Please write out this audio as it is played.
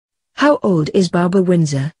How old is Barbara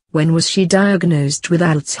Windsor? When was she diagnosed with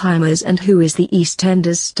Alzheimer's, and who is the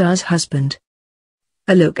EastEnders star's husband?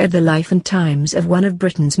 A look at the life and times of one of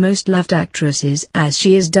Britain's most loved actresses as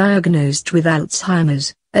she is diagnosed with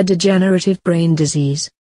Alzheimer's, a degenerative brain disease.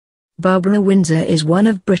 Barbara Windsor is one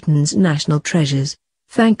of Britain's national treasures,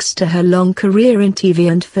 thanks to her long career in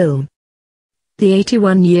TV and film. The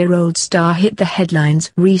 81-year-old star hit the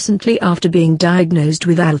headlines recently after being diagnosed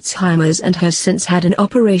with Alzheimer's and has since had an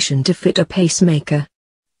operation to fit a pacemaker.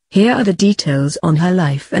 Here are the details on her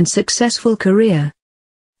life and successful career.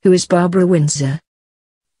 Who is Barbara Windsor?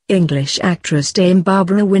 English actress Dame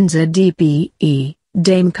Barbara Windsor DBE,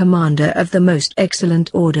 Dame Commander of the Most Excellent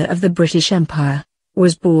Order of the British Empire,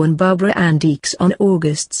 was born Barbara Ann Deeks on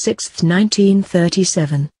August 6,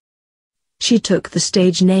 1937. She took the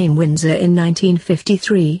stage name Windsor in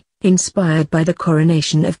 1953, inspired by the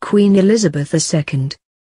coronation of Queen Elizabeth II.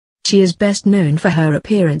 She is best known for her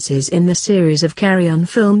appearances in the series of Carry On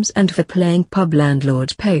films and for playing pub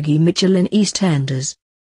landlord Peggy Mitchell in EastEnders.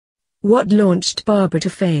 What launched Barbara to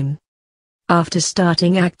fame? After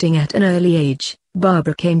starting acting at an early age,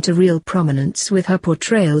 Barbara came to real prominence with her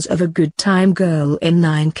portrayals of a good-time girl in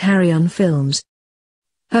 9 Carry On films.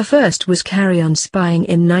 Her first was Carry On Spying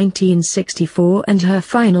in 1964 and her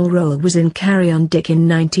final role was in Carry On Dick in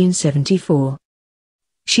 1974.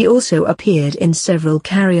 She also appeared in several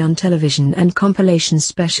Carry On television and compilation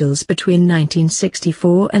specials between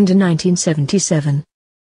 1964 and 1977.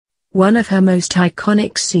 One of her most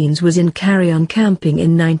iconic scenes was in Carry On Camping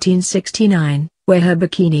in 1969, where her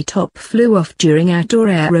bikini top flew off during outdoor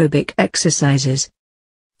aerobic exercises.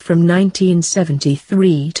 From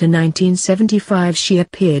 1973 to 1975 she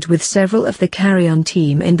appeared with several of the Carry On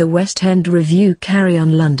team in the West End revue Carry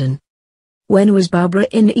On London. When was Barbara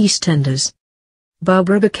in EastEnders?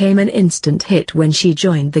 Barbara became an instant hit when she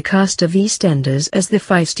joined the cast of EastEnders as the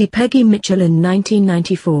feisty Peggy Mitchell in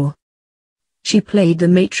 1994. She played the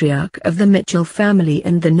matriarch of the Mitchell family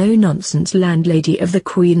and the no-nonsense landlady of the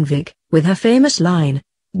Queen Vic, with her famous line,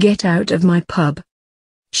 "Get out of my pub."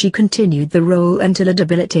 She continued the role until a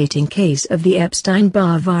debilitating case of the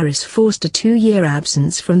Epstein-Barr virus forced a 2-year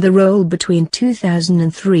absence from the role between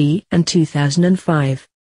 2003 and 2005.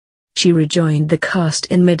 She rejoined the cast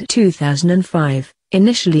in mid-2005,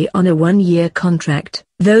 initially on a 1-year contract,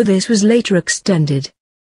 though this was later extended.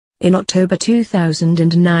 In October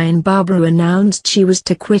 2009 Barbara announced she was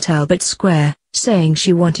to quit Albert Square, saying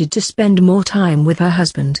she wanted to spend more time with her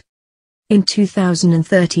husband. In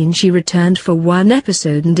 2013 she returned for 1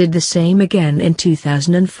 episode and did the same again in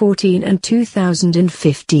 2014 and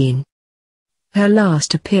 2015. Her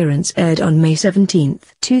last appearance aired on May 17,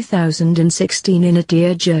 2016 in a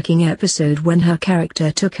tear-jerking episode when her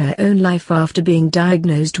character took her own life after being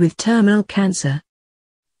diagnosed with terminal cancer.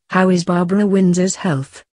 How is Barbara Windsor's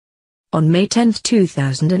health? On May 10,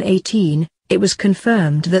 2018, it was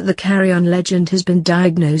confirmed that the Carry On legend has been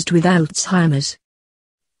diagnosed with Alzheimer's.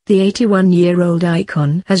 The 81-year-old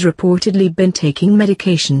icon has reportedly been taking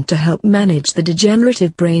medication to help manage the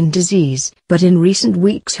degenerative brain disease, but in recent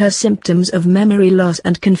weeks her symptoms of memory loss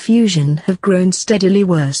and confusion have grown steadily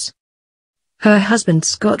worse. Her husband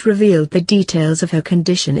Scott revealed the details of her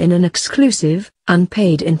condition in an exclusive,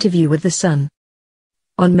 unpaid interview with The Sun.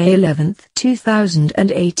 On May 11,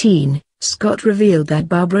 2018, Scott revealed that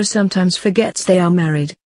Barbara sometimes forgets they are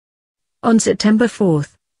married. On September 4,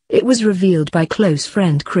 it was revealed by close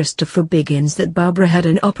friend Christopher Biggins that Barbara had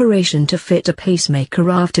an operation to fit a pacemaker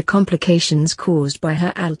after complications caused by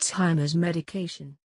her Alzheimer's medication.